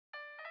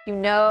You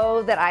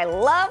know that I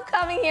love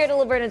coming here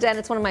to Bernardin.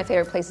 It's one of my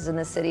favorite places in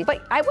this city.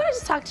 But I wanted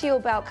to talk to you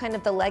about kind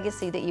of the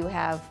legacy that you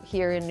have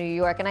here in New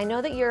York. And I know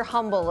that you're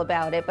humble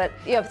about it, but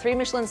you have 3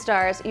 Michelin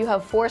stars. You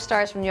have 4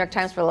 stars from New York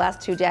Times for the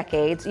last 2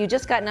 decades. You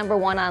just got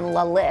 #1 on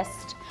La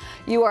Liste.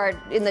 You are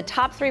in the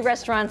top 3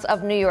 restaurants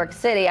of New York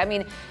City. I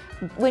mean,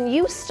 when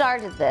you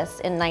started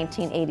this in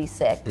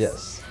 1986,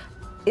 yes.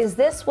 Is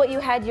this what you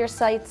had your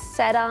sights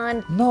set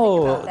on?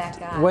 No,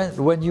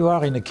 when you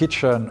are in a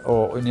kitchen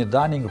or in a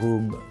dining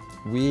room,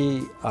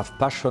 we have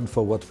passion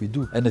for what we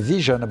do and a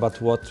vision about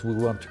what we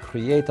want to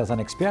create as an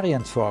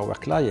experience for our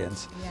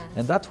clients. Yeah.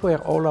 And that's where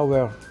all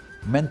our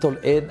mental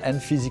and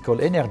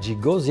physical energy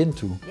goes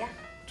into,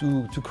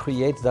 to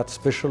create that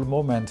special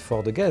moment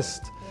for the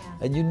guest.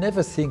 Yeah. And you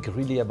never think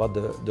really about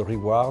the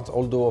rewards,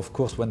 although of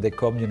course when they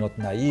come, you're not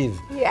naive.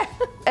 Yeah.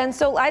 And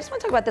so I just want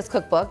to talk about this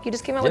cookbook. You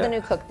just came out with a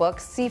new cookbook,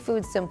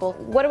 Seafood Simple.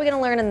 What are we going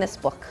to learn in this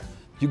book?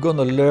 You're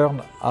gonna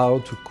learn how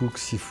to cook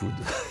seafood.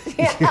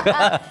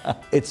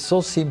 It's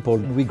so simple.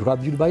 We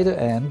grab you by the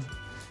hand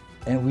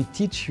and we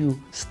teach you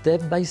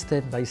step by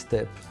step by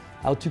step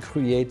how to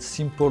create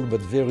simple but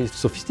very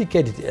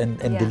sophisticated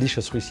and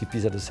delicious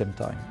recipes at the same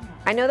time.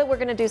 I know that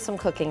we're gonna do some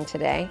cooking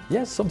today.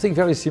 Yes, something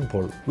very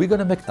simple. We're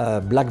gonna make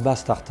a black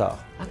bass tartare.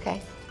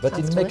 Okay. But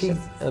in making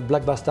a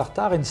black bass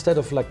tartare, instead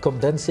of like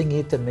condensing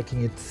it and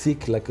making it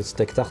thick like a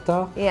steak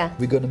tartare,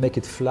 we're going to make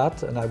it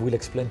flat, and I will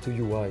explain to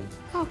you why.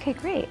 Okay,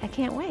 great. I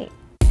can't wait.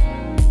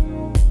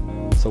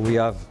 So we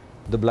have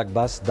the black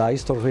bass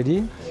diced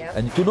already. Yep.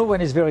 And to know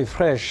when it's very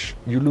fresh,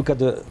 you look at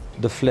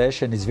the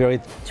flesh and it's very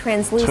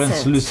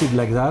translucent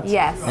like that.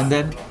 Yes. And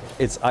then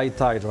it's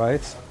eye-tied,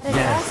 right? It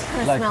does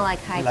kind of smell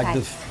like high-tide. Like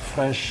the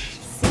fresh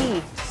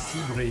sea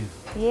breeze.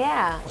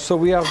 Yeah. So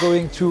we are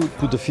going to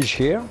put the fish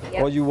here,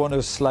 or you want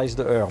to slice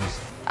the herbs?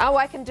 Oh,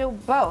 I can do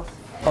both.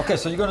 Okay,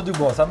 so you're going to do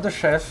both. I'm the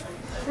chef,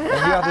 and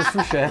you are the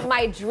sous chef.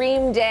 My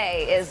dream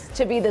day is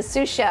to be the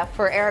sous chef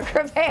for Eric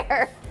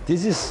Ripert.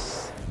 This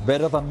is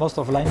better than most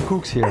of line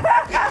cooks here.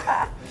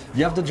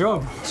 You have the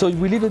job. So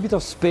we leave a bit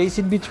of space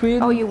in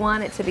between. Oh, you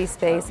want it to be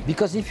space?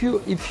 Because if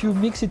you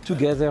mix it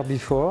together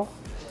before,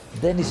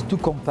 then it's too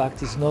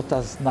compact, it's not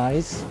as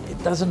nice.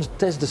 It doesn't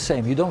taste the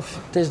same. You don't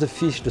taste the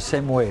fish the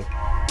same way.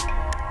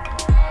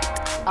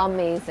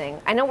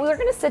 Amazing. I know we were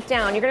going to sit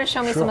down. You're going to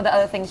show me some of the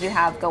other things you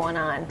have going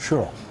on.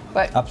 Sure.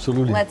 But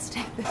absolutely. Let's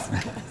take this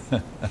with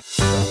us.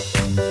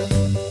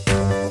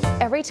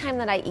 Every time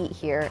that I eat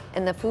here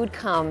and the food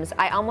comes,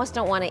 I almost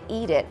don't want to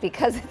eat it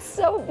because it's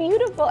so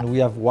beautiful. We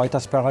have white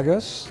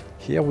asparagus.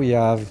 Here we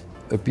have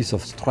a piece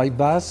of striped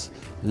bass,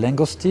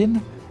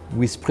 langoustine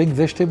with spring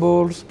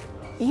vegetables.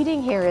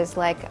 Eating here is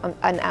like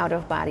an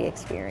out-of-body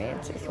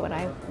experience, is what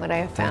I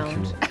have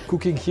found. Thank you.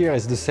 Cooking here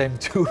is the same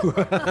too.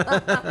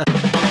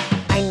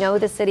 I know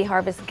the City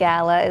Harvest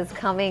Gala is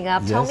coming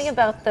up. Yes. Tell me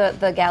about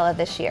the gala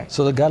this year.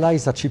 So the gala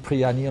is at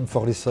Cipriani on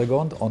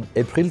 42nd on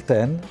April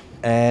 10,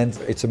 and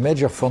it's a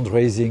major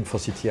fundraising for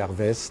City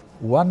Harvest.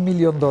 $1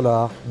 million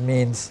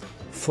means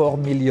 4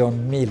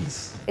 million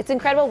meals. It's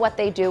incredible what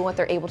they do, what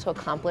they're able to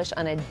accomplish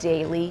on a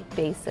daily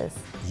basis.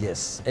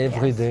 Yes,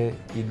 every day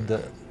in the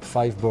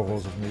 5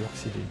 boroughs of New York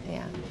City.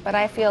 Yeah, but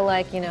I feel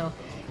like,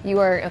 you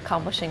are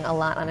accomplishing a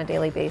lot on a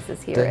daily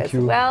basis here as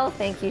well.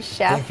 Thank you,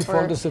 Chef. Thank you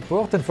for the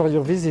support and for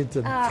your visit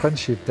and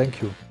friendship.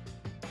 Thank you.